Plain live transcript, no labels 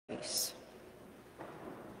grace.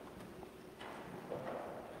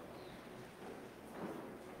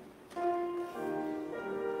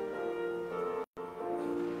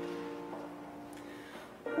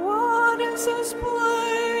 What is this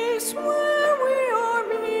place where we are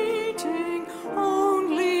meeting?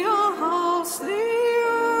 Only a house, the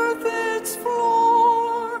earth its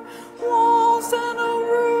floor, walls and a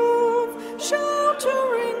roof,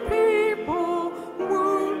 sheltering people,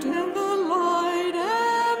 moved in the light,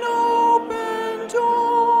 an open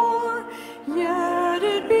door. Yet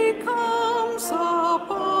it becomes a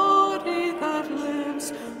body that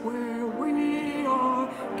lives where we are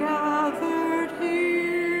gathered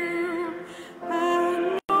here,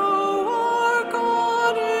 and know our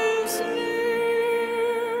God is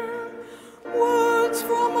near. Words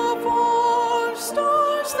from afar,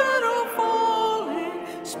 stars that are falling,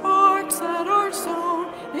 sparks that are sown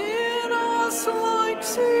in us like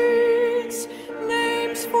seeds,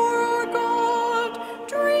 names for our God,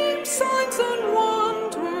 dreams, signs, and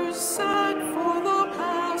wonders set for the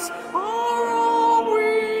past are all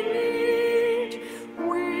we need.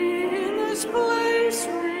 We in this place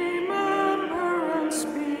remember and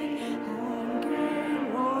speak and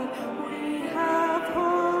gain what we have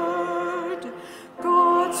heard,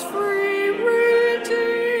 God's free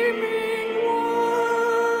redeeming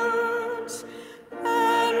words.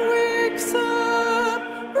 And we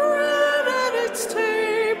accept bread at its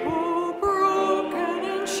table, broken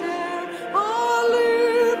and share a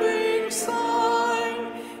living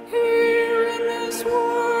sign. Here in this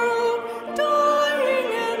world,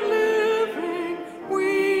 dying and living,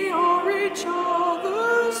 we are each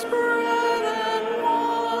other's bread and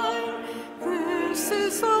wine. This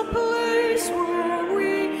is a place where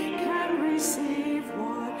we can receive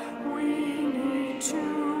what we need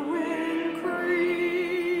to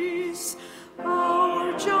increase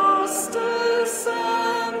our justice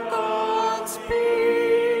and God's peace.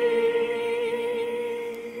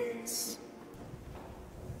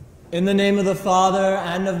 In the name of the Father,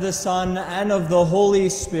 and of the Son, and of the Holy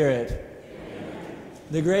Spirit.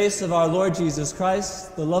 The grace of our Lord Jesus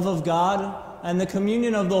Christ, the love of God, and the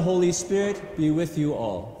communion of the Holy Spirit be with you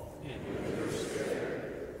all.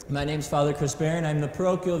 My name's Father Chris Beran. I'm the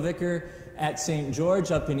parochial vicar at St.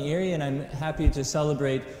 George up in Erie, and I'm happy to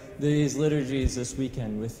celebrate these liturgies this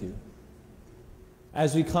weekend with you.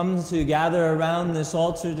 As we come to gather around this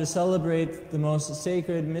altar to celebrate the most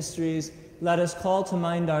sacred mysteries, let us call to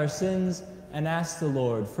mind our sins and ask the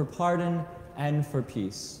Lord for pardon and for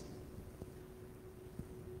peace.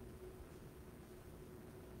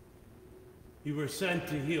 You were sent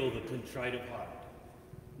to heal the contrite of heart.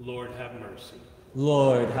 Lord, have mercy.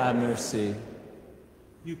 Lord, have mercy.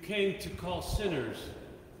 You came to call sinners.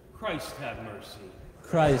 Christ, have mercy.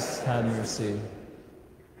 Christ, have mercy.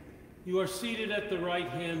 You are seated at the right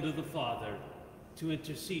hand of the Father to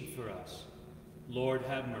intercede for us. Lord,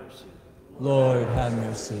 have mercy. Lord, have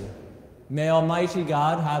mercy. May Almighty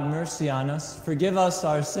God have mercy on us, forgive us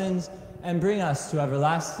our sins, and bring us to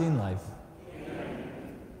everlasting life.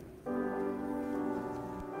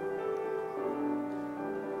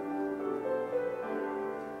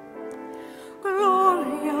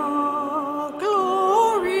 Gloria,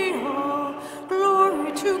 Gloria,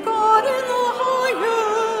 glory to God in the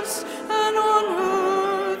highest, and on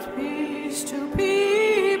earth peace to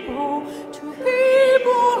people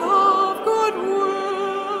of good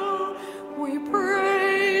will. We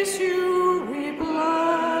praise you, we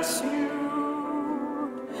bless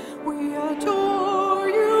you, we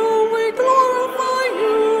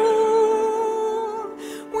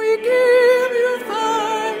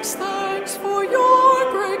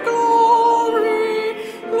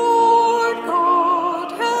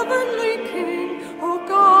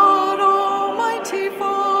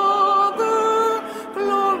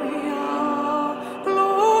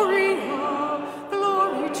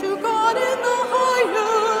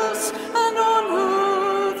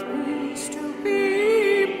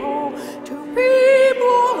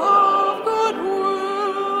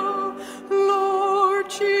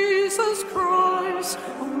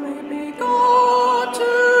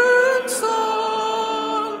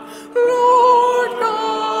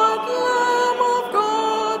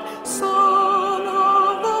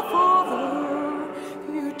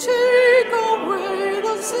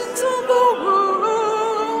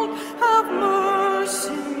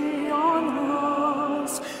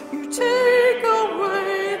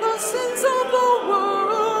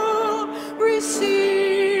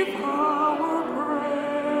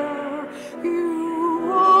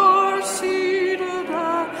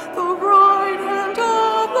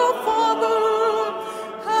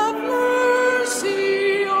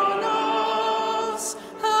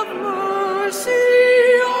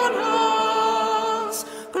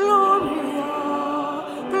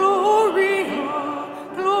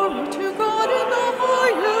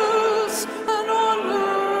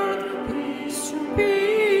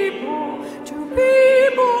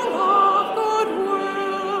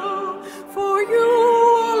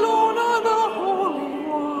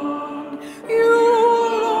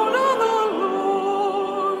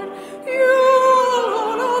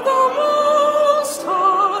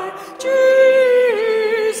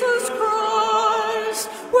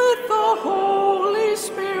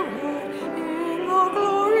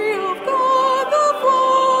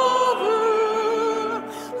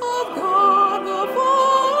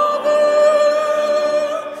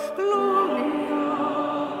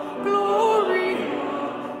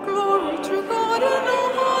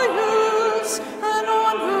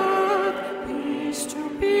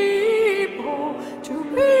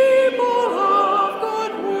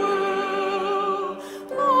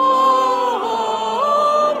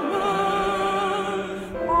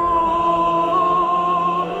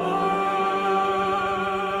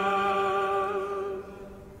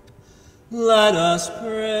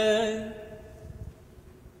pray.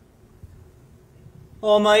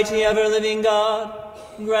 Almighty ever-living God,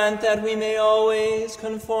 grant that we may always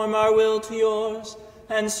conform our will to yours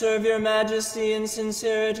and serve your majesty in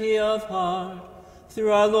sincerity of heart,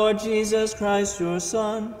 through our Lord Jesus Christ, your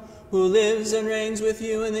Son, who lives and reigns with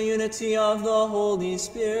you in the unity of the Holy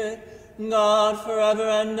Spirit, God, forever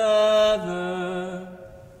and ever.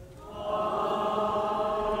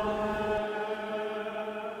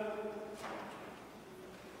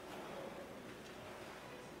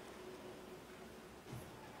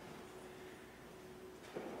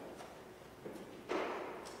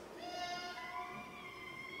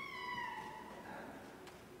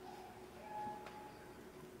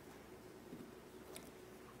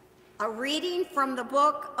 A reading from the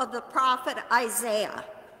book of the prophet Isaiah.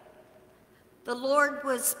 The Lord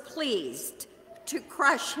was pleased to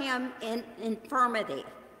crush him in infirmity.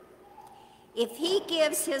 If he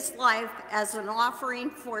gives his life as an offering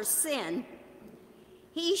for sin,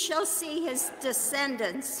 he shall see his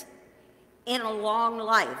descendants in a long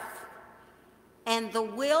life, and the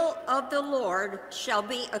will of the Lord shall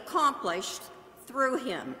be accomplished through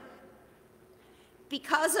him.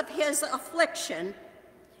 Because of his affliction,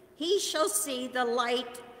 he shall see the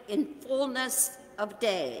light in fullness of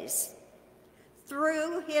days.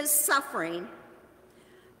 Through his suffering,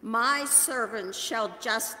 my servant shall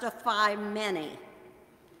justify many,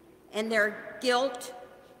 and their guilt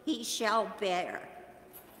he shall bear.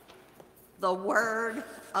 The word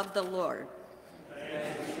of the Lord.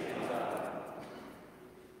 Thanks be to God.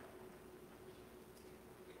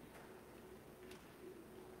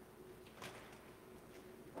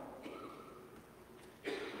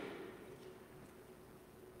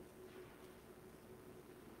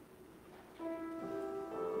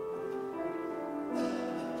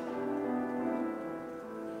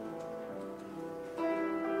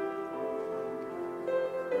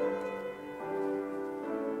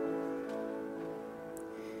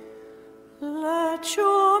 Let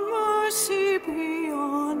your mercy be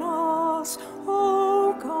on us,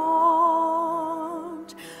 O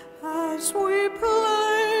God, as we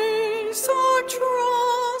place our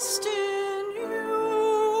trust in you.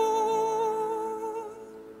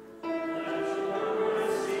 Let your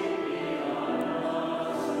mercy be on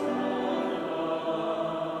us, O God,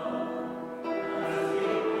 as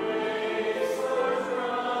we place our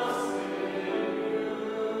trust in you.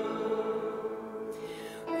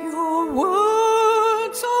 Your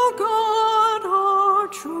words, O God, are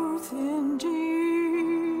truth indeed,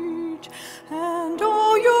 and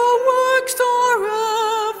all your works are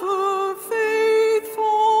ever faithful.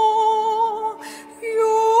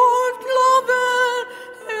 Your love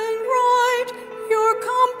and right, your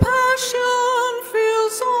compassion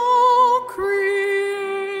fills all creation.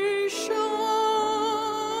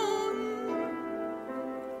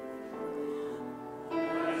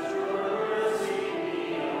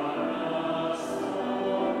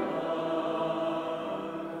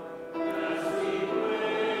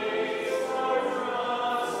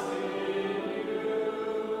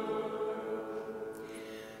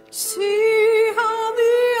 See how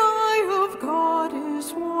the eye of God is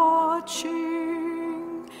watching,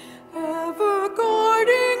 ever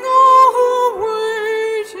guarding all who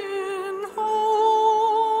wait in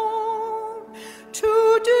hope, to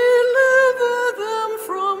deliver them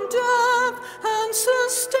from death and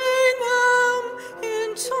sustain them in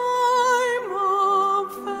time of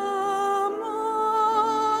famine.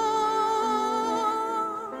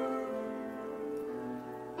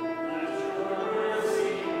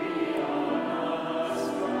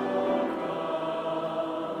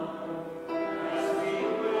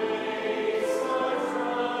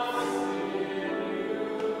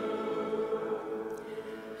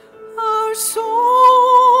 Our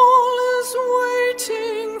soul is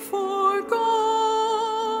waiting for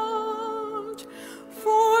God,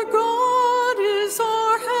 for God is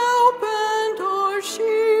our help and our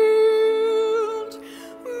shield.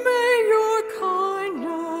 May your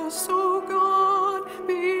kindness, O God,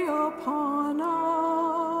 be upon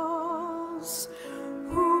us,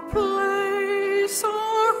 who place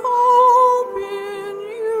our hope in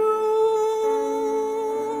you.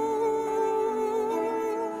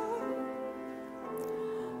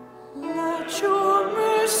 Let your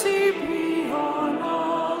mercy be on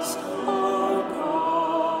us, O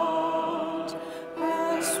God,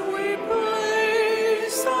 as we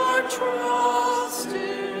place our trust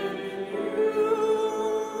in you.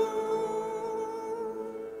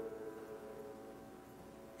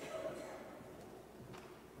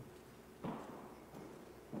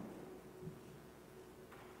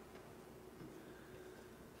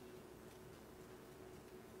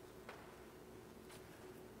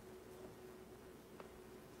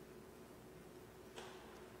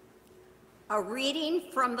 A reading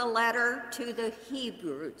from the letter to the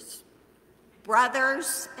Hebrews.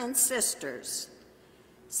 Brothers and sisters,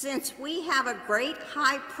 since we have a great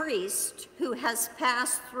high priest who has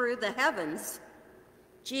passed through the heavens,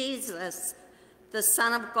 Jesus, the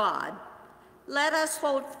Son of God, let us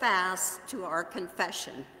hold fast to our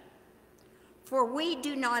confession. For we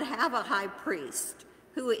do not have a high priest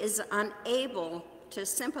who is unable to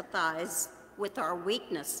sympathize with our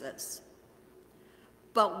weaknesses,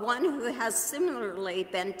 but one who has similarly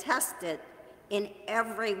been tested in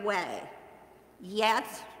every way, yet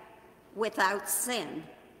without sin.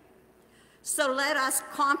 So let us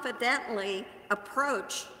confidently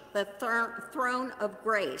approach the throne of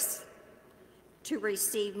grace to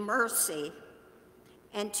receive mercy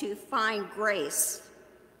and to find grace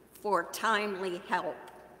for timely help.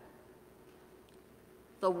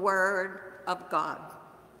 The word of God.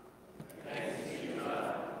 Thanks be to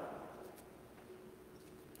God.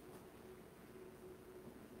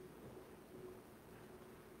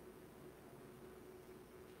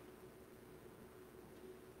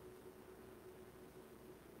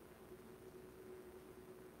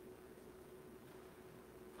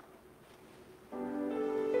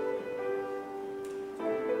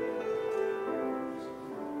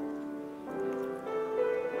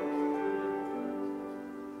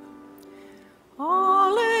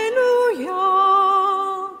 Alleluia,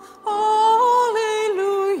 alleluia,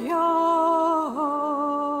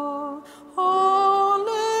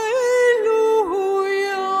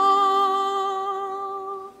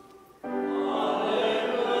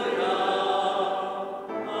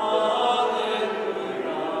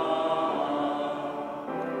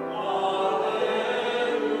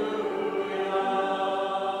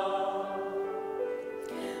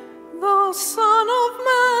 the Son of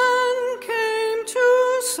Man came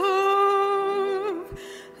to serve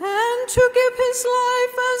and to give his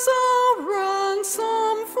life as a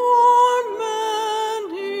ransom for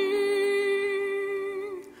many.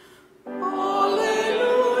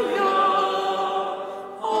 Alleluia,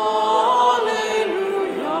 alleluia,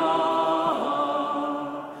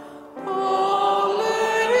 alleluia.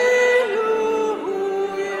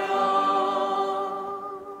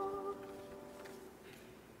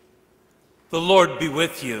 The Lord be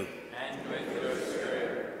with you. And with your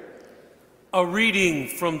spirit. A reading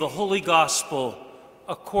from the Holy Gospel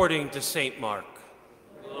according to St. Mark.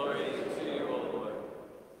 Glory to you, O Lord.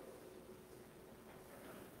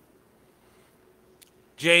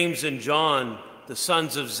 James and John, the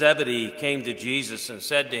sons of Zebedee, came to Jesus and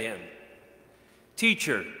said to him,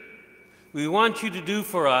 "Teacher, we want you to do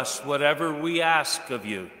for us whatever we ask of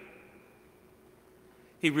you."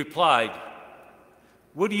 He replied,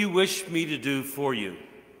 "What do you wish me to do for you?"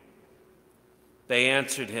 They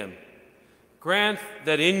answered him, "Grant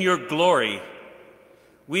that in your glory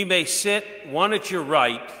we may sit one at your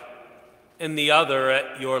right and the other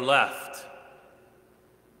at your left."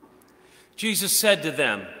 Jesus said to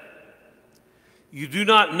them, "You do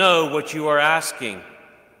not know what you are asking.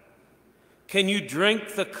 Can you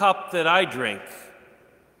drink the cup that I drink,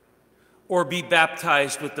 or be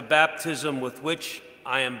baptized with the baptism with which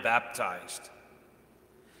I am baptized?"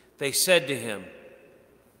 They said to him,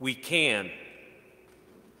 "We can."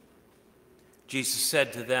 Jesus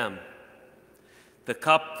said to them, "The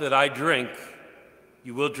cup that I drink,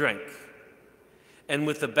 you will drink, and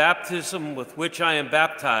with the baptism with which I am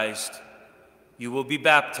baptized, you will be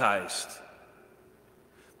baptized.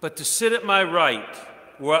 But to sit at my right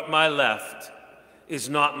or at my left is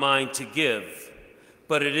not mine to give,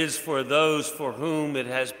 but it is for those for whom it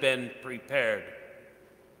has been prepared."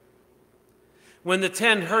 When the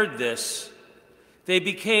 10 heard this, they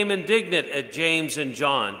became indignant at James and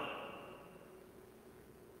John.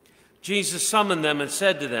 Jesus summoned them and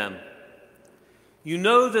said to them, "You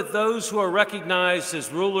know that those who are recognized as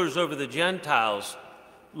rulers over the Gentiles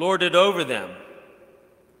lord it over them,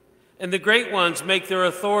 and the great ones make their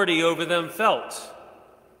authority over them felt.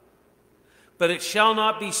 But it shall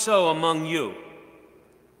not be so among you.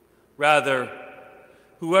 Rather,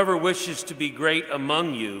 whoever wishes to be great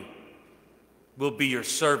among you will be your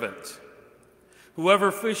servant. Whoever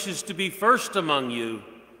wishes to be first among you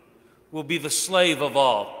will be the slave of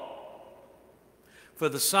all. For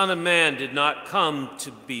the Son of Man did not come to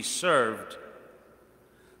be served,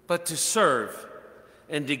 but to serve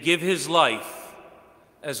and to give his life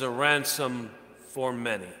as a ransom for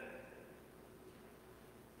many."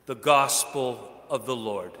 The Gospel of the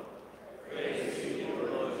Lord. Praise to you,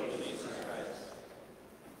 Lord Jesus Christ.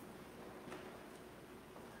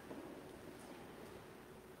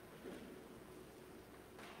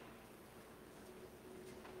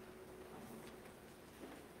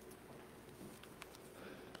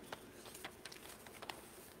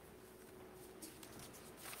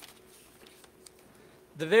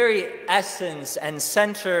 The very essence and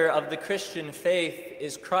center of the Christian faith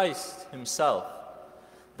is Christ himself,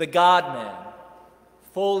 the God-man,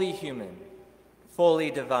 fully human,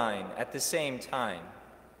 fully divine at the same time.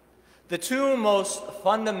 The two most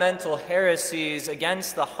fundamental heresies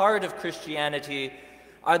against the heart of Christianity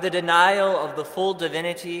are the denial of the full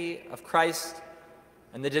divinity of Christ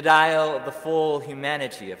and the denial of the full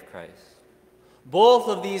humanity of Christ. Both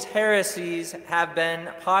of these heresies have been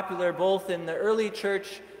popular both in the early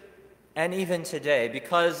church and even today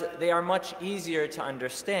because they are much easier to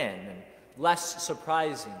understand and less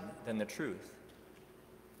surprising than the truth.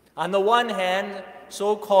 On the one hand,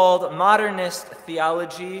 so-called modernist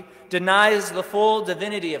theology denies the full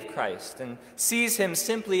divinity of Christ and sees him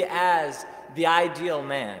simply as the ideal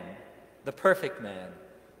man, the perfect man,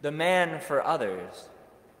 the man for others,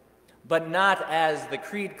 but not as the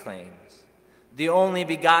creed claims, the only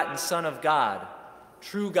begotten Son of God,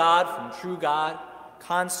 true God from true God,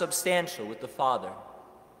 consubstantial with the Father.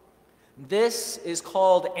 This is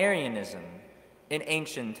called Arianism in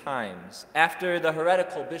ancient times, after the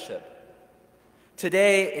heretical bishop.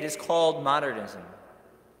 Today, it is called modernism.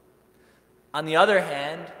 On the other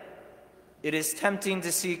hand, it is tempting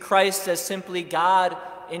to see Christ as simply God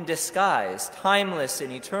in disguise, timeless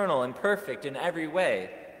and eternal and perfect in every way,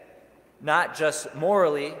 not just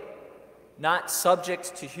morally, not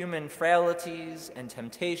subject to human frailties and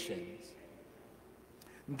temptations.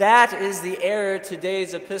 That is the error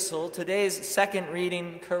today's epistle, today's second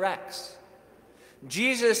reading, corrects.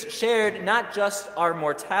 Jesus shared not just our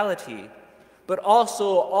mortality, but also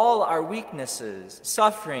all our weaknesses,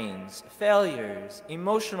 sufferings, failures,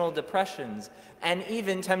 emotional depressions, and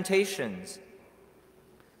even temptations.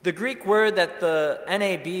 The Greek word that the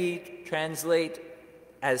NAB translate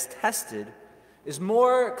as tested is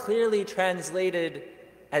more clearly translated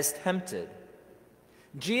as tempted.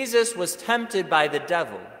 Jesus was tempted by the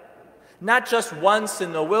devil, not just once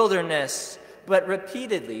in the wilderness, but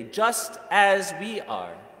repeatedly, just as we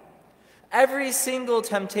are. Every single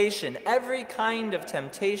temptation, every kind of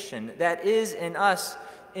temptation that is in us,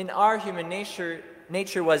 in our human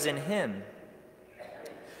nature was in him.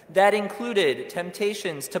 That included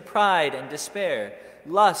temptations to pride and despair,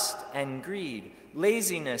 lust and greed,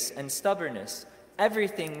 laziness and stubbornness,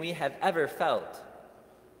 everything we have ever felt.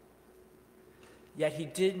 Yet he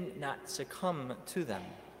did not succumb to them.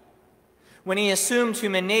 When he assumed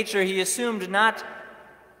human nature, he assumed not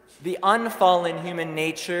the unfallen human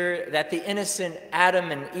nature that the innocent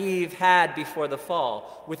Adam and Eve had before the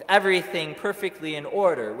fall, with everything perfectly in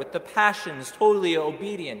order, with the passions totally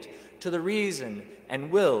obedient to the reason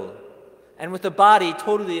and will, and with the body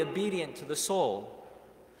totally obedient to the soul.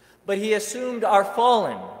 But he assumed our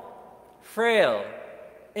fallen, frail,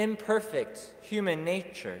 imperfect human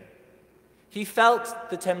nature. He felt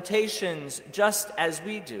the temptations just as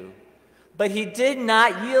we do, but he did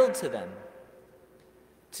not yield to them.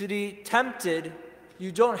 To be tempted,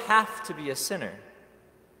 you don't have to be a sinner.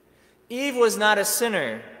 Eve was not a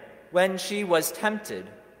sinner when she was tempted.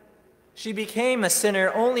 She became a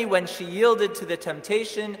sinner only when she yielded to the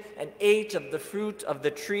temptation and ate of the fruit of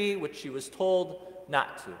the tree which she was told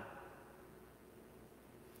not to.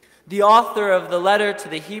 The author of the letter to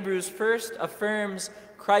the Hebrews first affirms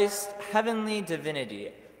Christ's heavenly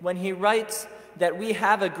divinity when he writes that we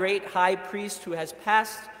have a great high priest who has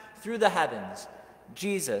passed through the heavens,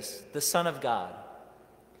 Jesus, the Son of God.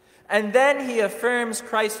 And then he affirms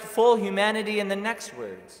Christ's full humanity in the next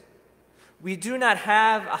words. We do not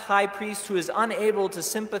have a high priest who is unable to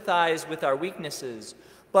sympathize with our weaknesses,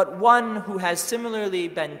 but one who has similarly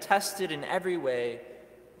been tested in every way,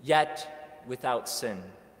 yet without sin.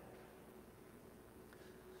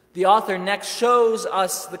 The author next shows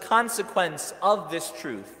us the consequence of this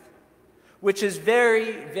truth, which is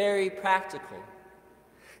very, very practical.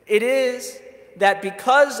 It is that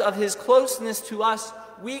because of his closeness to us,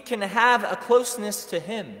 we can have a closeness to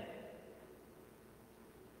him.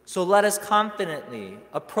 So let us confidently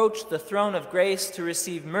approach the throne of grace to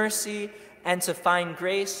receive mercy and to find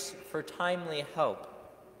grace for timely help.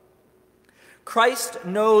 Christ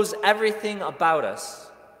knows everything about us,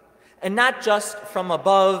 and not just from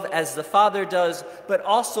above as the Father does, but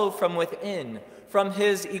also from within, from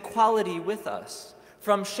his equality with us,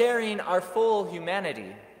 from sharing our full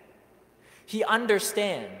humanity. He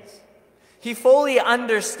understands. He fully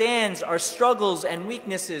understands our struggles and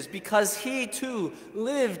weaknesses because he too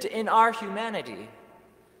lived in our humanity.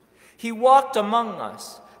 He walked among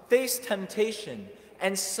us, faced temptation,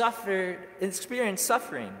 and experienced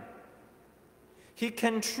suffering. He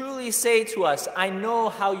can truly say to us, I know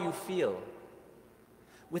how you feel,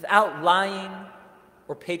 without lying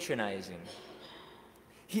or patronizing.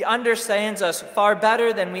 He understands us far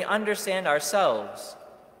better than we understand ourselves.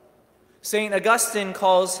 St. Augustine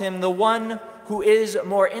calls him the one who is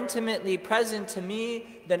more intimately present to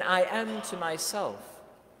me than I am to myself.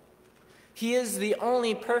 He is the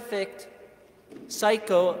only perfect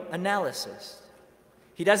psychoanalyst.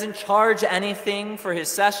 He doesn't charge anything for his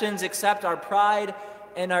sessions except our pride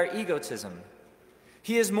and our egotism.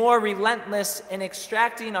 He is more relentless in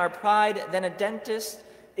extracting our pride than a dentist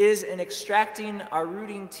is in extracting our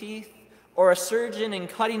rooting teeth, or a surgeon in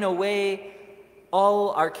cutting away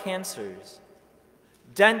all our cancers.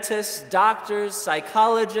 Dentists, doctors,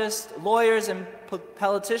 psychologists, lawyers, and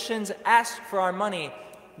politicians ask for our money,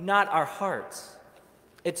 not our hearts.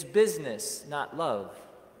 It's business, not love.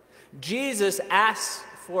 Jesus asks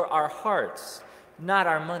for our hearts, not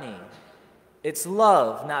our money. It's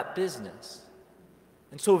love, not business.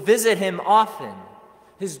 And so visit him often.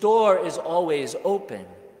 His door is always open.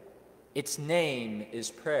 Its name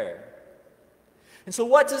is prayer. And so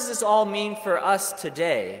what does this all mean for us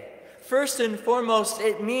today? First and foremost,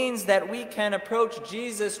 it means that we can approach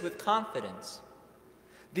Jesus with confidence.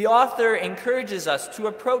 The author encourages us to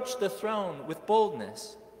approach the throne with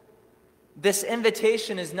boldness. This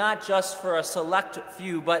invitation is not just for a select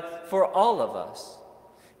few, but for all of us.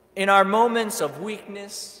 In our moments of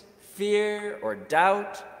weakness, fear, or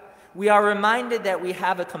doubt, we are reminded that we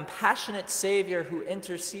have a compassionate Savior who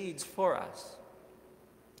intercedes for us.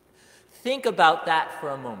 Think about that for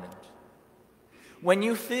a moment. When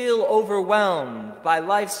you feel overwhelmed by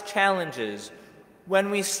life's challenges,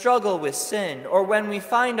 when we struggle with sin, or when we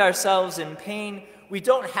find ourselves in pain, we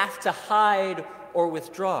don't have to hide or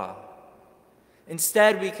withdraw.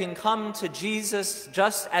 Instead, we can come to Jesus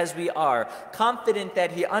just as we are, confident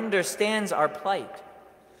that he understands our plight.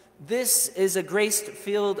 This is a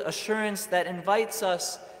grace-filled assurance that invites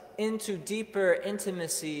us into deeper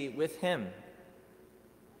intimacy with him.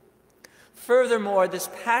 Furthermore, this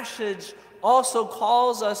passage also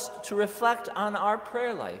calls us to reflect on our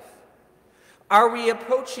prayer life. Are we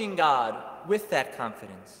approaching God with that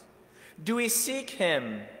confidence? Do we seek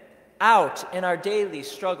him out in our daily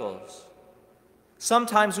struggles?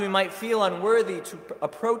 Sometimes we might feel unworthy to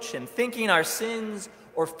approach him, thinking our sins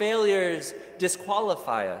or failures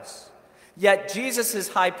disqualify us. Yet Jesus'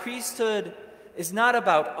 high priesthood is not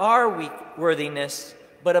about our worthiness,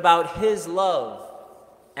 but about his love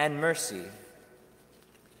and mercy.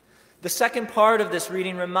 The second part of this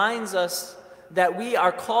reading reminds us that we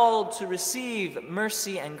are called to receive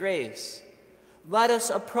mercy and grace. Let us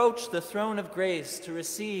approach the throne of grace to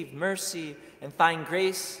receive mercy and find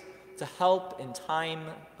grace to help in time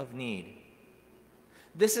of need.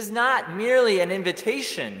 This is not merely an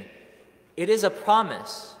invitation, it is a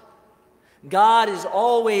promise. God is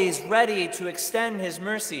always ready to extend his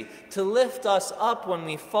mercy, to lift us up when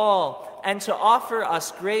we fall, and to offer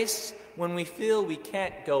us grace when we feel we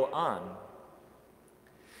can't go on.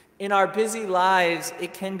 In our busy lives,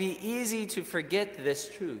 it can be easy to forget this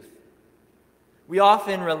truth. We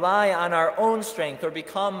often rely on our own strength or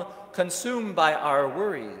become consumed by our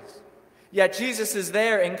worries. Yet Jesus is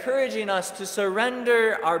there encouraging us to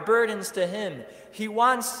surrender our burdens to him. He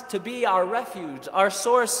wants to be our refuge, our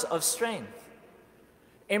source of strength.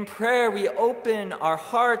 In prayer, we open our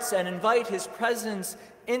hearts and invite his presence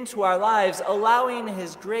into our lives, allowing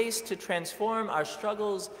his grace to transform our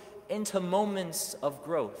struggles into moments of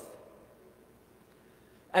growth.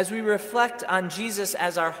 As we reflect on Jesus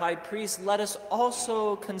as our high priest, let us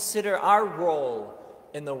also consider our role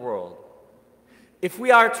in the world. If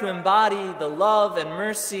we are to embody the love and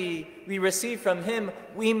mercy we receive from him,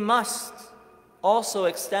 we must also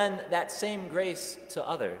extend that same grace to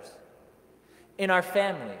others. In our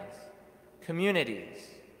families, communities,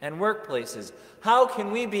 and workplaces, how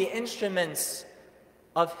can we be instruments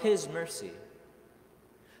of his mercy?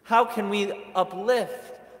 How can we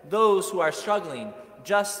uplift those who are struggling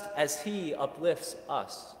just as he uplifts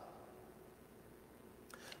us?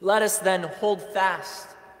 Let us then hold fast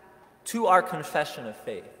to our confession of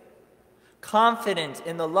faith, confident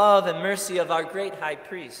in the love and mercy of our great high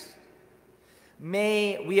priest.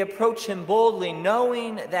 May we approach him boldly,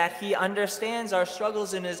 knowing that he understands our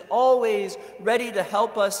struggles and is always ready to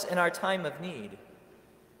help us in our time of need.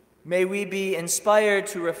 May we be inspired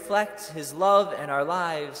to reflect his love in our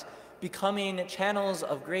lives, becoming channels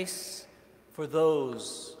of grace for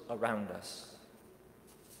those around us.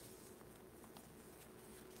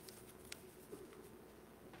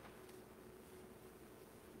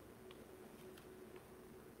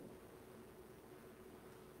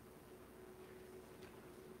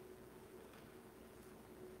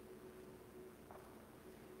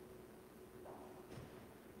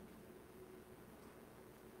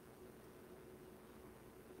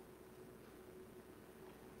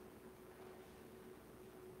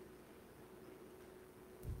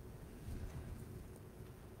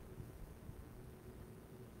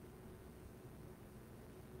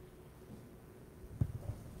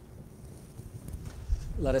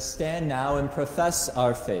 Let us stand now and profess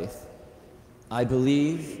our faith. I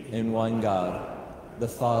believe in one God, the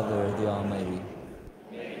Father, the Almighty,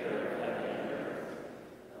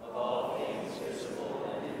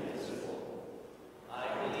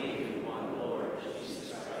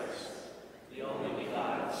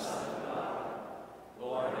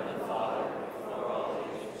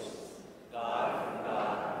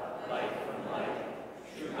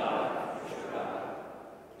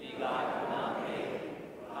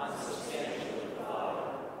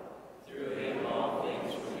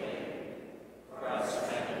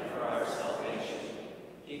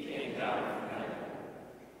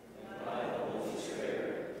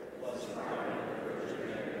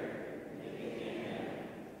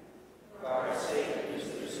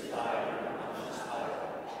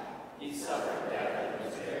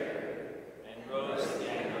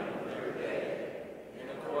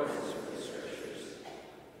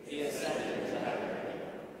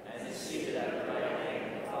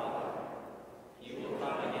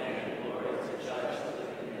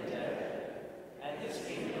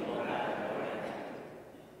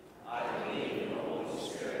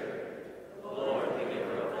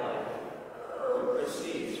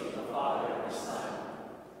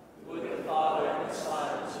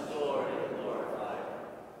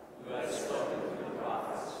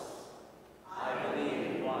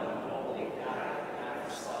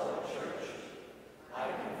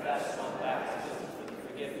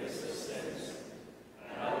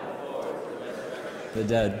 the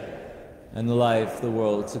dead, and the life, the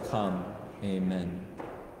world to come. Amen.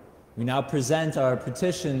 We now present our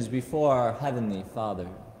petitions before our Heavenly Father.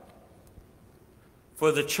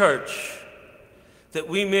 For the Church, that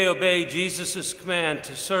we may obey Jesus' command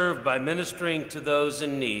to serve by ministering to those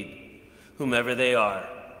in need, whomever they are,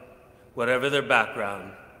 whatever their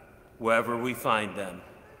background, wherever we find them.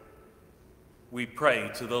 We pray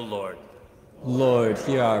to the Lord. Lord,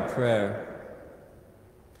 hear our prayer.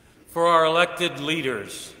 For our elected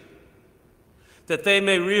leaders, that they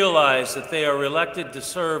may realize that they are elected to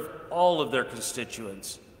serve all of their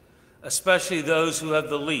constituents, especially those who have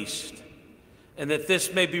the least, and that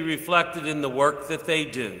this may be reflected in the work that they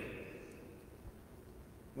do.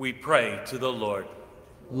 We pray to the Lord.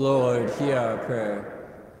 Lord, hear our prayer.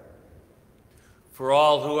 For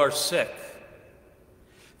all who are sick,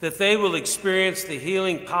 that they will experience the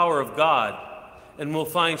healing power of God and will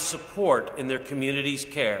find support in their community's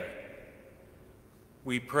care.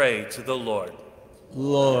 We pray to the Lord.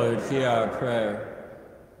 Lord, hear our prayer.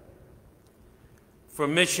 For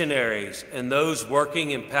missionaries and those working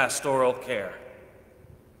in pastoral care,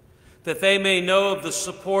 that they may know of the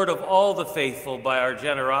support of all the faithful by our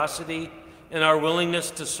generosity and our willingness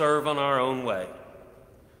to serve on our own way.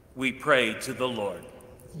 We pray to the Lord.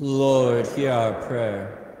 Lord, hear our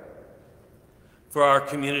prayer. For our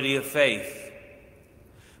community of faith,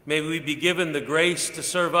 may we be given the grace to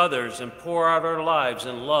serve others and pour out our lives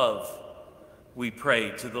in love. We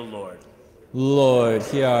pray to the Lord. Lord,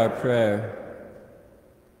 hear our prayer.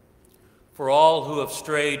 For all who have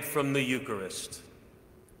strayed from the Eucharist,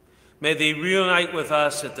 may they reunite with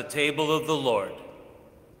us at the table of the Lord.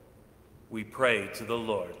 We pray to the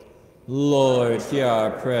Lord. Lord, hear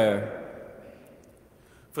our prayer.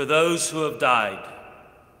 For those who have died,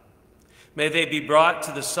 may they be brought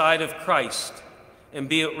to the side of Christ and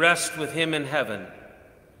be at rest with him in heaven.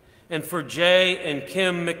 And for Jay and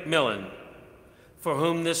Kim McMillan, for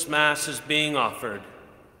whom this Mass is being offered,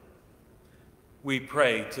 we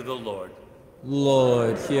pray to the Lord.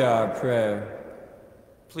 Lord, hear our prayer.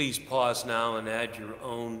 Please pause now and add your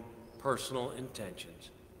own personal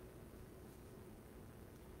intentions.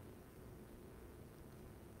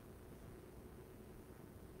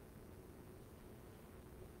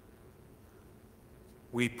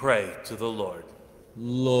 We pray to the Lord.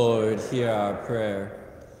 Lord, hear our prayer.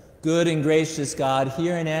 Good and gracious God,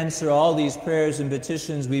 hear and answer all these prayers and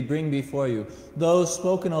petitions we bring before you, those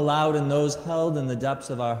spoken aloud and those held in the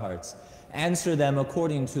depths of our hearts. Answer them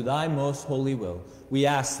according to thy most holy will. We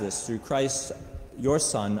ask this through Christ, your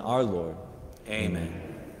Son, our Lord. Amen.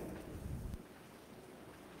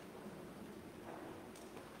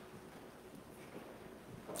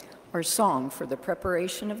 Our song for the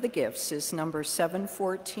preparation of the gifts is number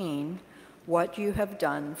 714, What You Have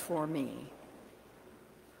Done for Me.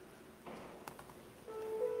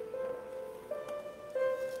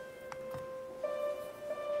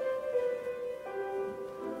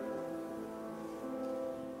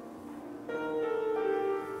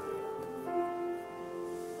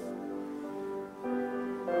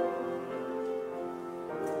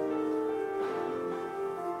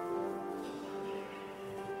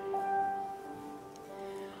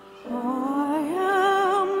 I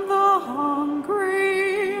am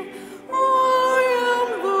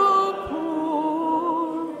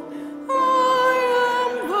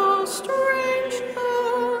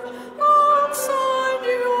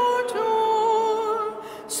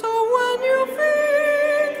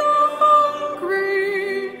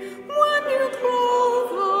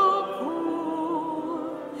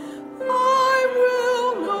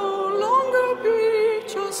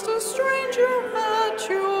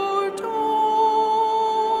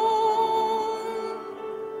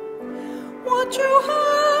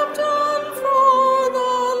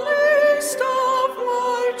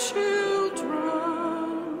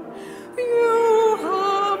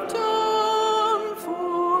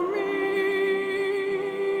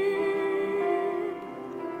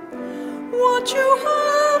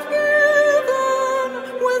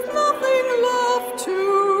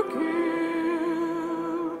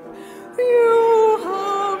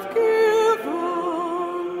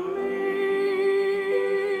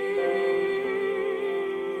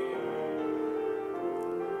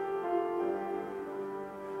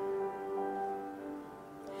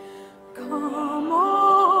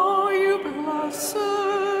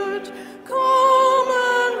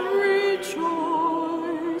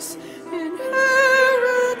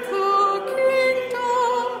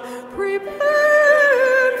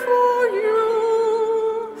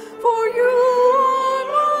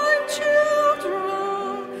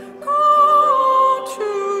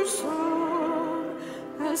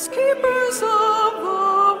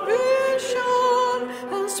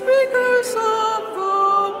speakers of the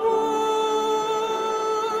word.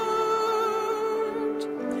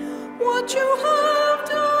 What you have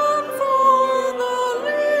done for the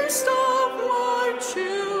least of my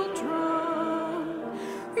children,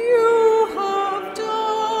 you have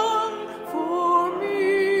done for me.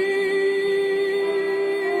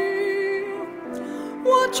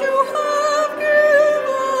 What you have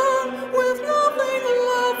given with nothing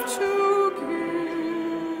left to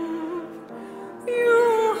give, you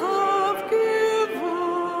have given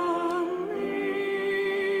me.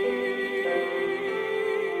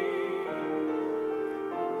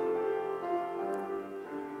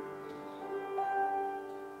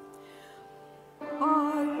 I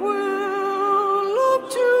will look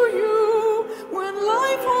to you when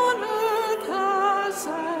life on earth has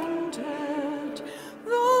ended.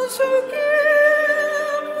 Those who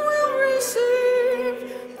give will receive,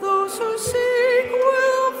 those who seek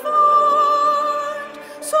will find.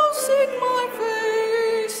 So seek my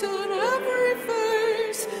face in every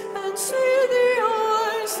face and see the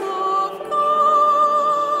eyes of God.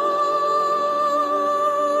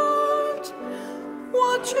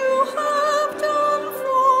 What you have done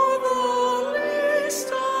for the least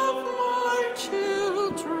of my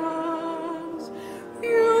children,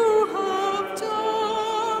 you have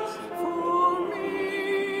done for me.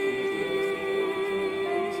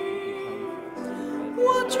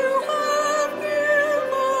 What you have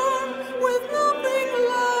given with nothing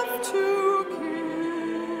left to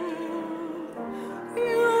give,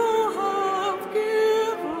 you have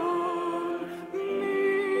given me.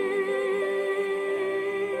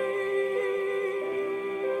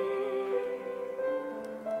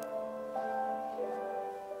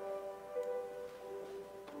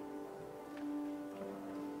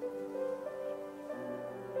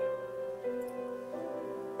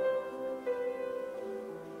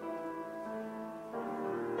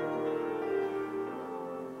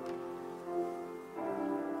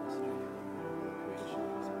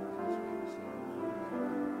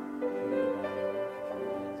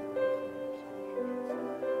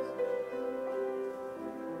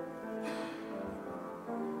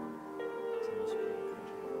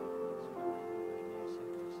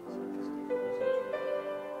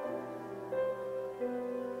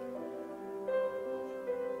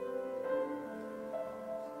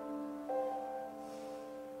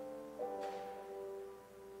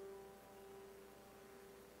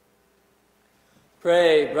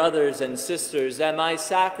 Pray, brothers and sisters, that my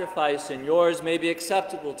sacrifice and yours may be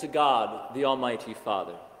acceptable to God, the Almighty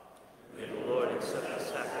Father. May the Lord accept the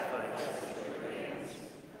sacrifice of your hands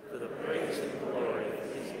for the praise and glory of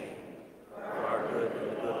his name, for our good and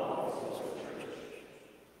the good of all his church.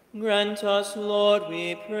 Grant us, Lord,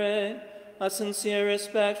 we pray, a sincere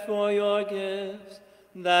respect for your gifts,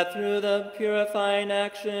 that through the purifying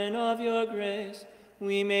action of your grace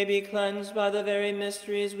we may be cleansed by the very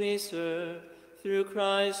mysteries we serve, through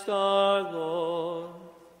Christ our Lord.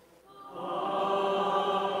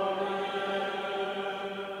 Amen.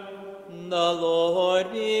 The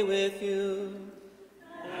Lord be with you.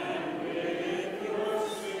 And with your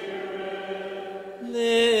spirit.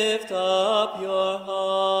 Lift up your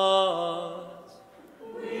hearts.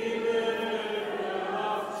 We lift them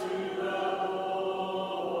up to the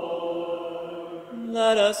Lord.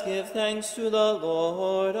 Let us give thanks to the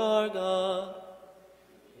Lord our God.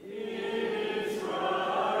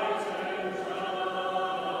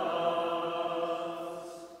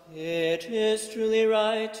 It is truly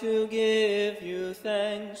right to give you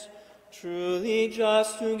thanks, truly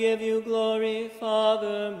just to give you glory,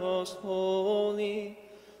 Father most holy.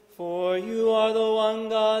 For you are the one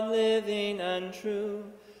God, living and true,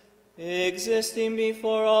 existing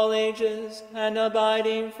before all ages and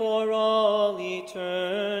abiding for all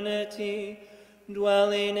eternity,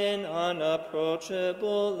 dwelling in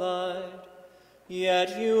unapproachable light.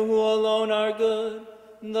 Yet you who alone are good,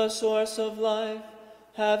 the source of life,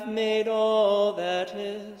 have made all that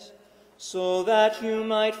is, so that you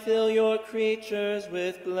might fill your creatures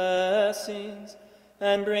with blessings,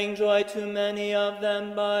 and bring joy to many of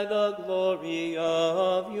them by the glory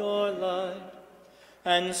of your light.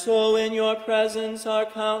 And so in your presence are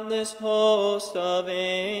countless hosts of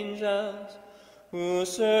angels, who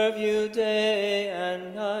serve you day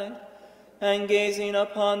and night, and gazing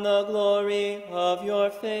upon the glory of your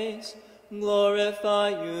face, glorify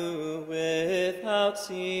you without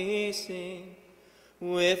ceasing.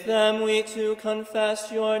 With them we too confess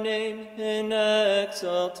your name in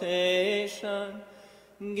exaltation,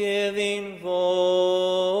 giving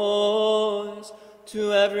voice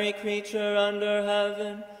to every creature under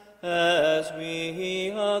heaven as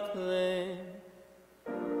we acclaim.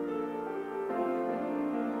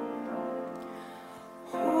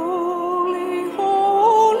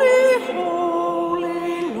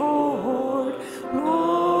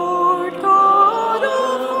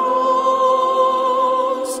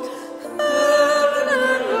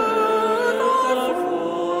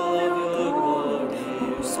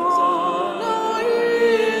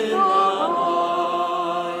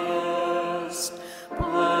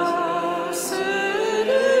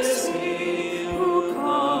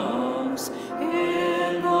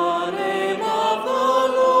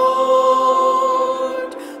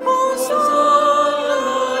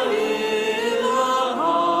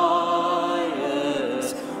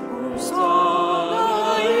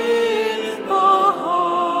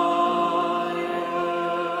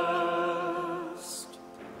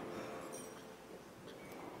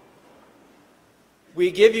 We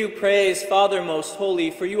give you praise, Father most holy,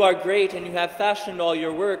 for you are great and you have fashioned all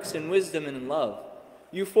your works in wisdom and in love.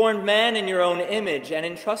 You formed man in your own image and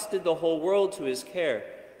entrusted the whole world to his care,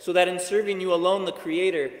 so that in serving you alone, the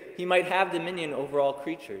Creator, he might have dominion over all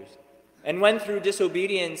creatures. And when through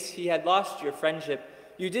disobedience he had lost your friendship,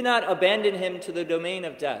 you did not abandon him to the domain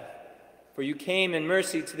of death, for you came in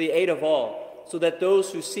mercy to the aid of all, so that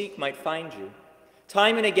those who seek might find you.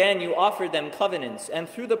 Time and again you offered them covenants, and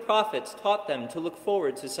through the prophets taught them to look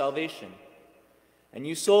forward to salvation. And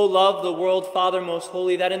you so loved the world, Father most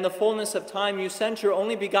holy, that in the fullness of time you sent your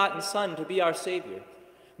only begotten Son to be our Savior.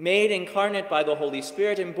 Made incarnate by the Holy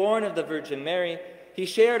Spirit and born of the Virgin Mary, he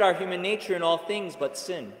shared our human nature in all things but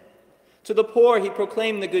sin. To the poor he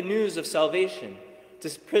proclaimed the good news of salvation, to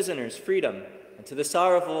prisoners freedom, and to the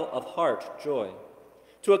sorrowful of heart joy.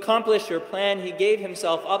 To accomplish your plan, he gave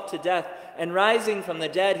himself up to death, and rising from the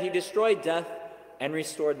dead, he destroyed death and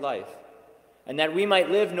restored life. And that we might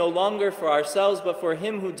live no longer for ourselves, but for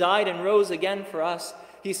him who died and rose again for us,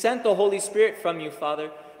 he sent the Holy Spirit from you,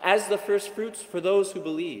 Father, as the first fruits for those who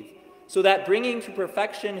believe, so that bringing to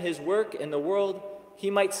perfection his work in the world, he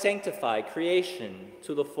might sanctify creation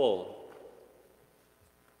to the full.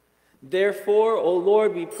 Therefore, O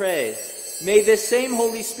Lord, we pray, may this same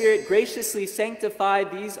Holy Spirit graciously sanctify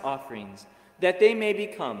these offerings, that they may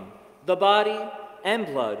become the body and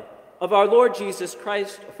blood of our Lord Jesus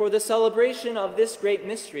Christ for the celebration of this great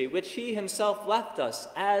mystery, which he himself left us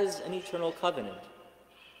as an eternal covenant.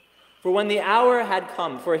 For when the hour had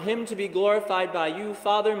come for him to be glorified by you,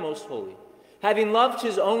 Father most holy, having loved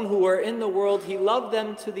his own who were in the world, he loved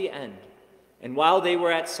them to the end. And while they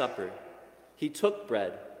were at supper, he took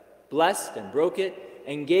bread, blessed and broke it,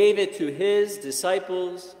 and gave it to his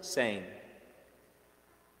disciples, saying,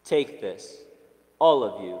 "Take this, all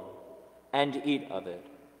of you, and eat of it,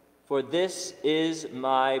 for this is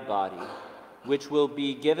my body, which will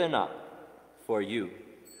be given up for you."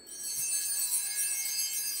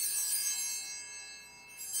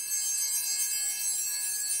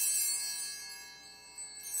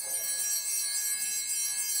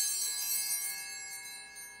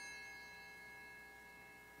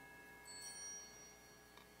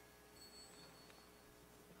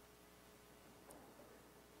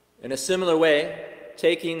 In a similar way,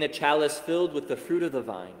 taking the chalice filled with the fruit of the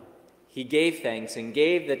vine, he gave thanks and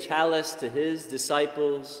gave the chalice to his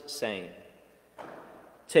disciples, saying,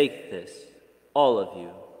 "Take this, all of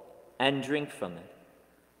you, and drink from it,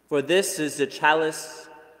 for this is the chalice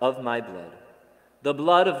of my blood, the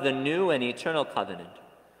blood of the new and eternal covenant,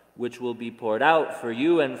 which will be poured out for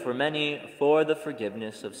you and for many for the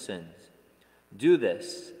forgiveness of sins. Do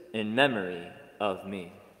this in memory of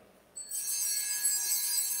me."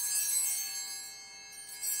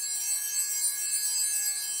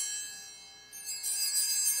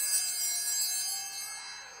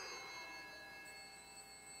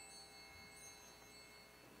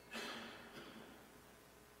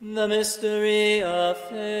 The mystery of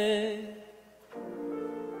faith.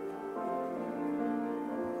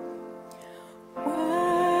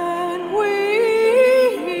 When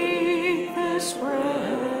we eat this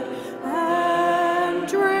bread and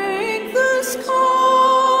drink this cup,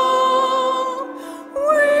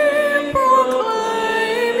 we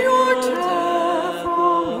proclaim your death,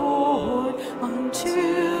 O Lord,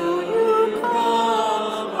 until you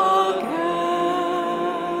come again.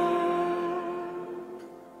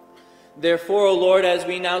 Therefore, O Lord, as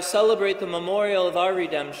we now celebrate the memorial of our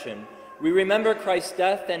redemption, we remember Christ's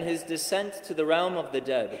death and his descent to the realm of the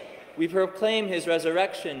dead. We proclaim his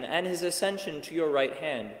resurrection and his ascension to your right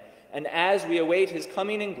hand. And as we await his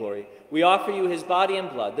coming in glory, we offer you his body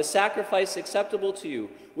and blood, the sacrifice acceptable to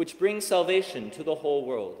you, which brings salvation to the whole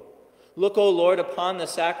world. Look, O Lord, upon the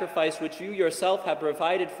sacrifice which you yourself have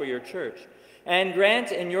provided for your church, and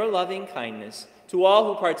grant in your loving kindness to all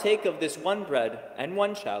who partake of this one bread and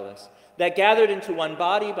one chalice, that gathered into one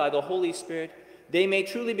body by the Holy Spirit, they may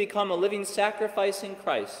truly become a living sacrifice in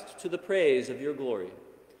Christ to the praise of your glory.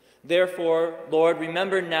 Therefore, Lord,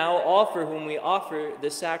 remember now all for whom we offer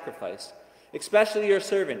this sacrifice, especially your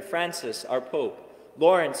servant Francis, our Pope,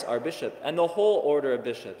 Lawrence, our Bishop, and the whole order of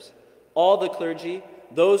bishops, all the clergy,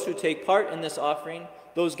 those who take part in this offering,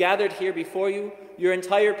 those gathered here before you, your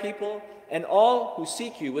entire people, and all who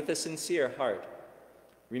seek you with a sincere heart.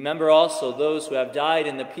 Remember also those who have died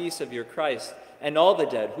in the peace of your Christ, and all the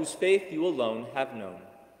dead whose faith you alone have known.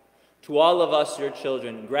 To all of us, your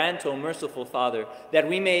children, grant, O merciful Father, that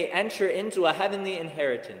we may enter into a heavenly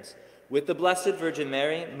inheritance with the Blessed Virgin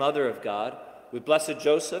Mary, Mother of God, with Blessed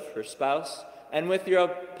Joseph, her spouse, and with your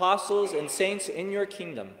apostles and saints in your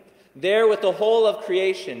kingdom. There with the whole of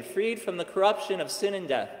creation, freed from the corruption of sin and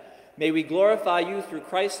death, May we glorify you through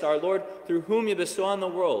Christ our Lord, through whom you bestow on the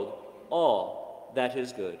world all that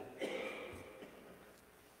is good.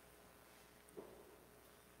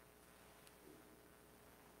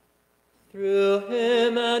 Through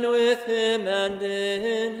him and with him and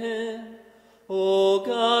in him, O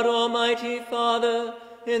God, Almighty Father,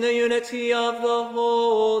 in the unity of the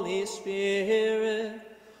Holy Spirit,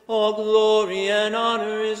 all glory and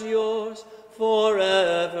honor is yours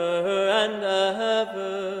forever and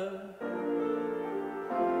ever.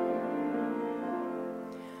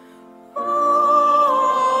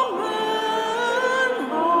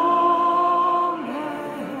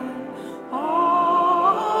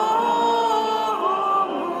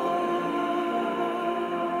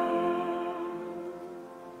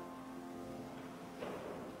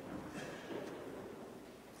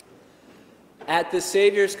 At the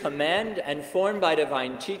Savior's command and formed by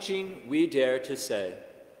divine teaching, we dare to say,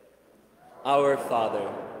 Our Father,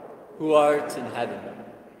 who art in heaven,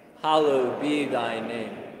 hallowed be thy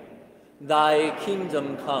name. Thy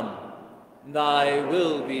kingdom come, thy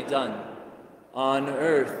will be done, on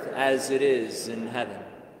earth as it is in heaven.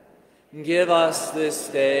 Give us this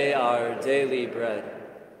day our daily bread,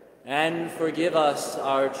 and forgive us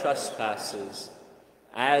our trespasses,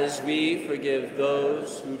 as we forgive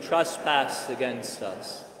those who trespass against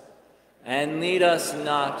us. And lead us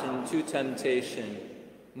not into temptation,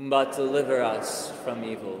 but deliver us from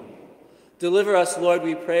evil. Deliver us, Lord,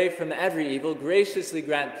 we pray, from every evil. Graciously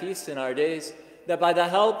grant peace in our days, that by the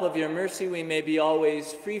help of your mercy we may be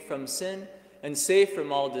always free from sin and safe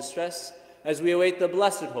from all distress, as we await the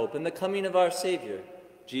blessed hope and the coming of our Savior,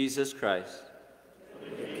 Jesus Christ.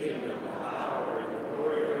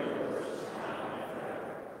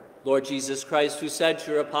 Lord Jesus Christ, who said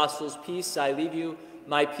to your apostles, Peace I leave you,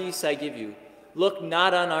 my peace I give you, look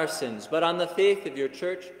not on our sins, but on the faith of your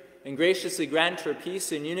church, and graciously grant her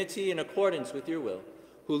peace and unity in accordance with your will,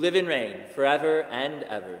 who live and reign forever and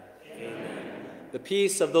ever. Amen. The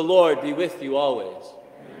peace of the Lord be with you always.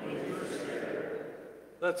 And with your spirit.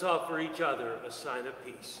 Let's offer each other a sign of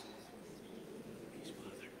peace. Peace,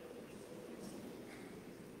 Father.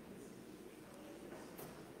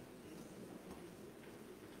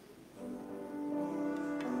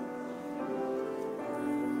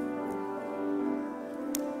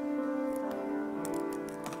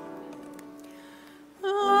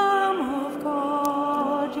 Lamb of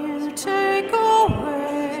God, you take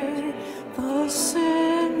away the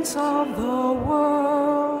sins of the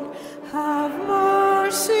world. Have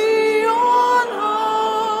mercy on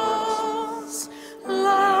us.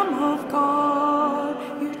 Lamb of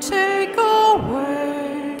God, you take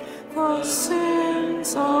away the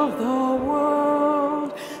sins of the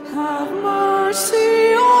world. Have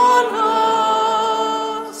mercy on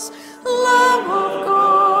us. Lamb of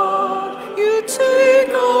God, you take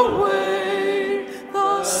away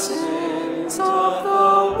the sins of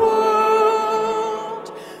the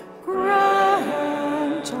world.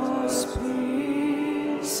 Grant us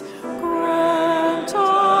peace. Grant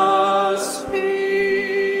us peace.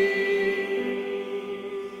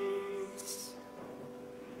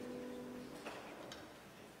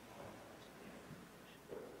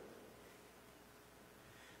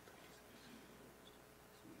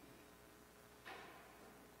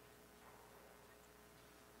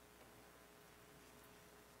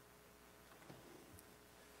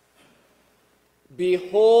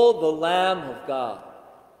 Behold the Lamb of God.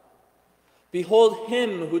 Behold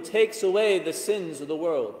him who takes away the sins of the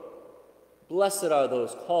world. Blessed are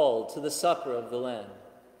those called to the supper of the Lamb.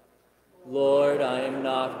 Lord, I am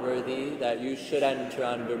not worthy that you should enter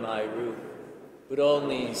under my roof, but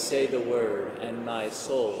only say the word, and my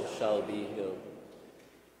soul shall be healed.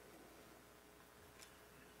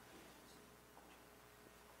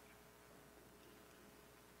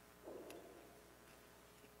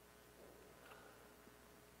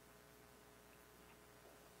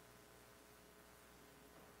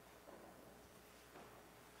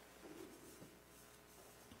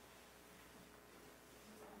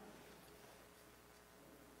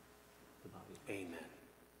 Amen.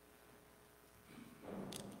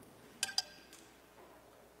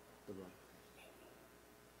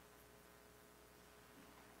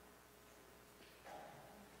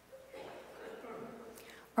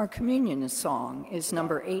 Our communion song is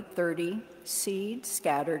number 830, Seed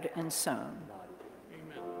Scattered and Sown.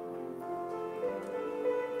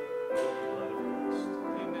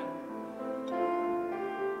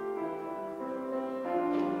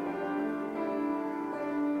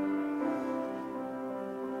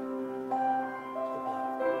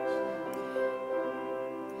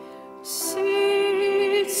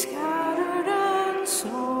 Seed scattered and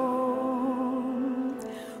sown,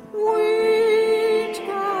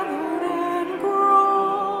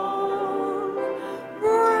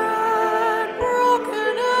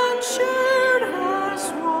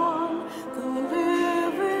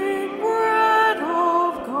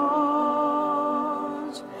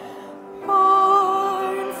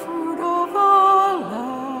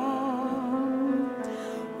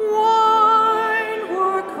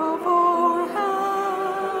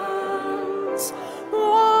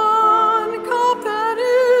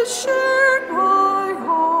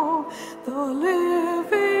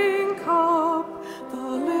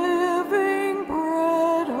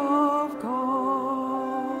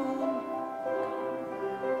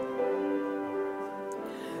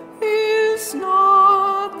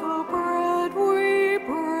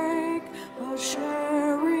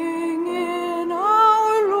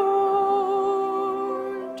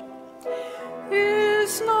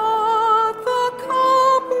 is not the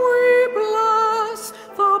cup we bless,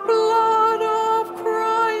 the blood of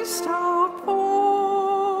Christ outpoured,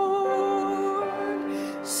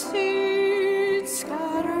 seed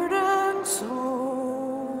scattered and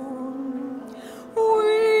sown,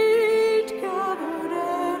 wheat gathered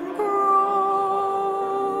and grown,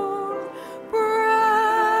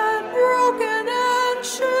 bread broken and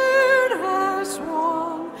shared as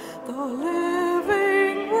one, the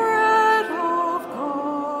living bread of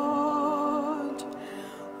God,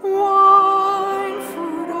 wine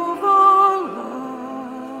fruit of the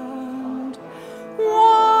land,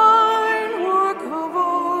 wine work of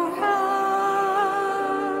our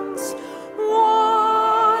hands,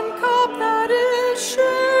 one cup that is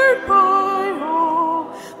shared by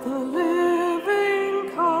all, the living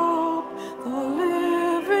cup, the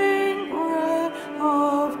living bread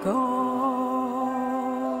of God.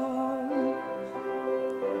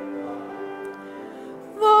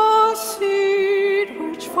 The seed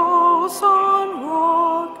which falls on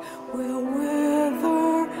rock will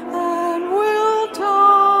wither and will die.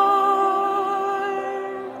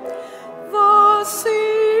 The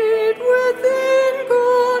seed within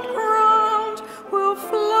good ground will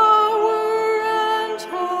flower and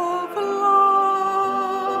have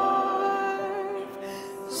life.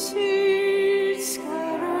 Seed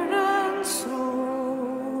scattered and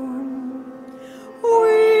sown,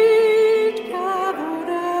 wheat gathered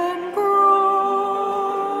and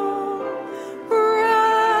grown,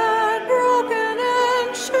 bread broken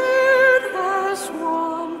and shared as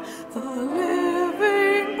one, the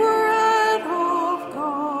living bread of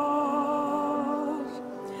God,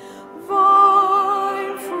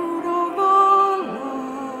 vine fruit of the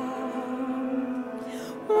land,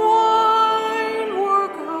 wine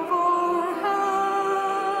work of our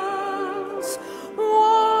hands,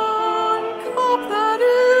 one cup that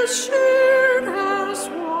is shared as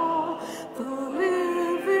one, the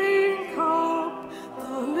living cup,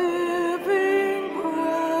 the living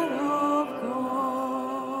bread of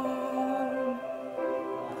God.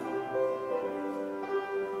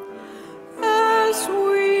 As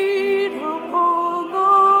wheat upon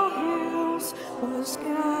the hills was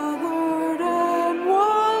gathered and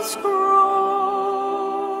was grown,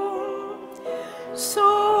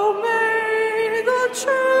 so may the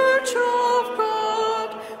church of God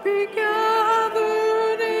be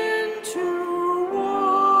gathered into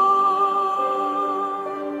one.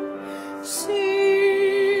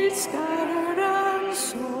 Seed scattered and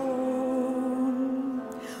sown,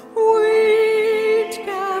 wheat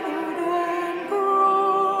gathered and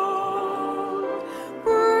grown,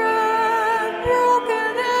 bread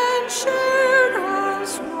broken and shared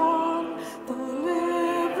as one, the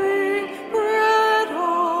living bread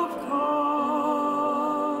of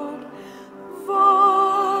God,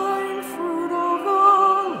 vine fruit of the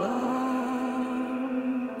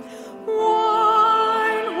land,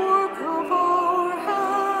 wine work of our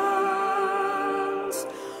hands,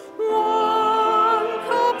 one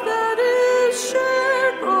cup that is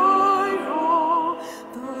shared by all,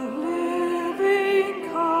 the living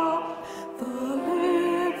cup, the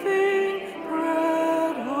living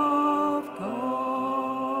bread of God.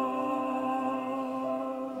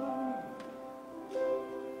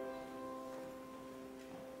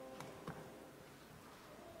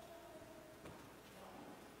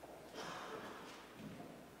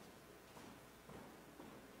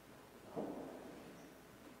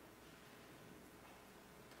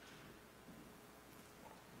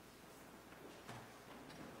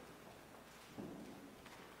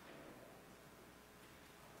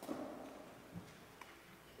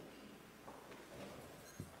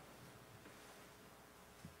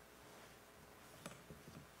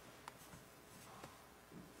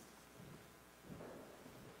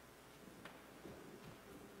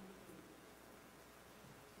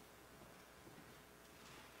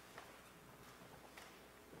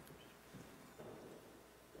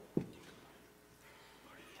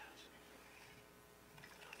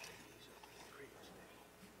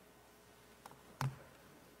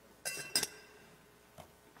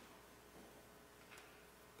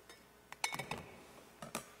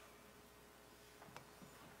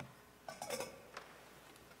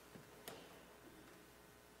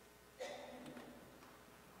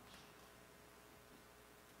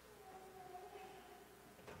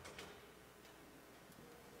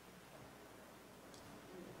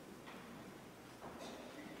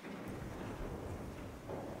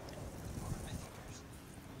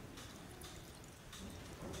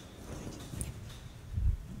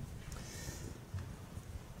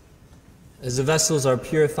 As the vessels are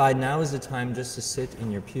purified, now is the time just to sit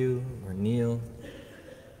in your pew or kneel.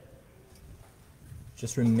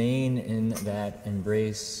 just remain in that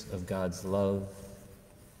embrace of God's love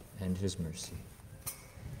and his mercy.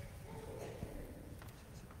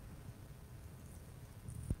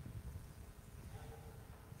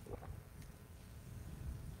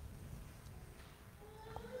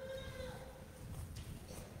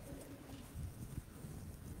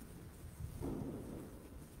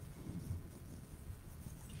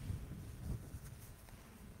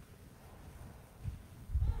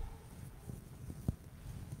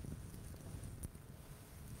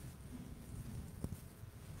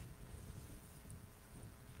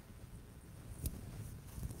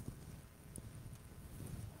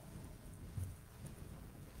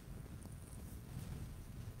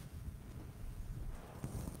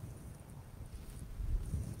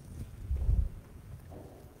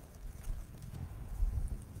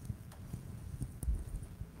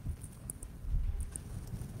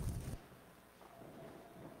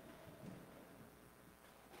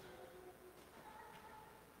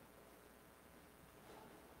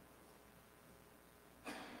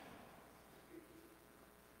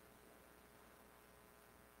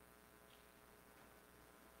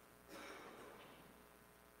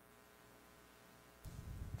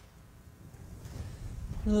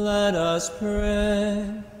 Let us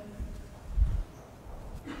pray.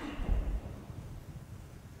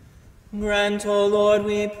 Grant, O Lord,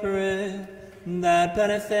 we pray, that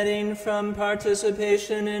benefiting from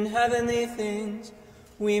participation in heavenly things,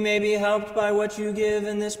 we may be helped by what you give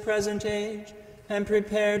in this present age, and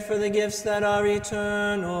prepared for the gifts that are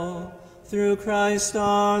eternal, through Christ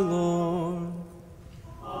our Lord.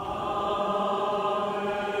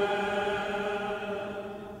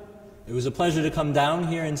 It was a pleasure to come down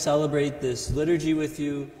here and celebrate this liturgy with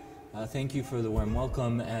you. Thank you for the warm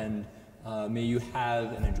welcome, and may you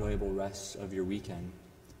have an enjoyable rest of your weekend.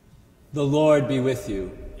 The Lord be with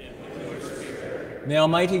you. And with your spirit. May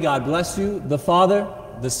Almighty God bless you, the Father,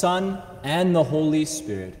 the Son, and the Holy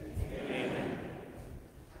Spirit. Amen.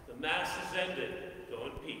 The Mass is ended. Go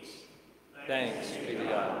in peace. Thanks be to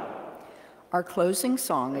God. Our closing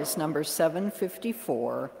song is number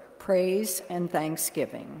 754, Praise and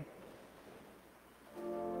Thanksgiving.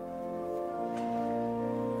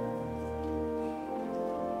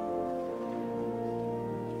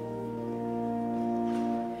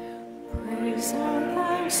 Praise and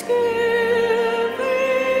thanksgiving,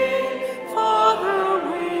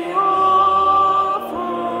 Father, we offer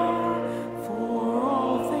for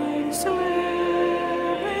all things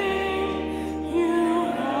living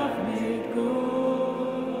you have made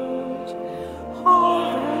good.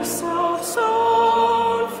 Harvests of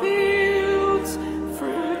sown fields,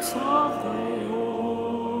 fruits of the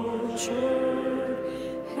orchard,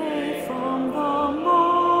 hay from the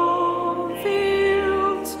mown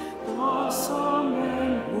fields, blossom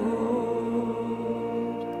and wood.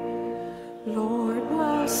 Lord,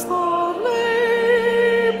 bless the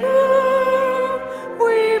labor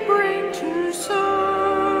we bring to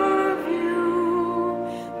serve you,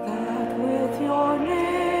 that with your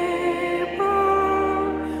neighbor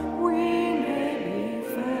we may be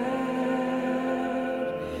fed.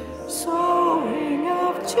 Sowing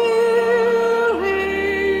of tilling,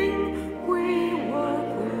 we work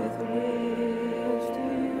with you,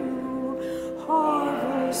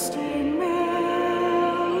 harvesting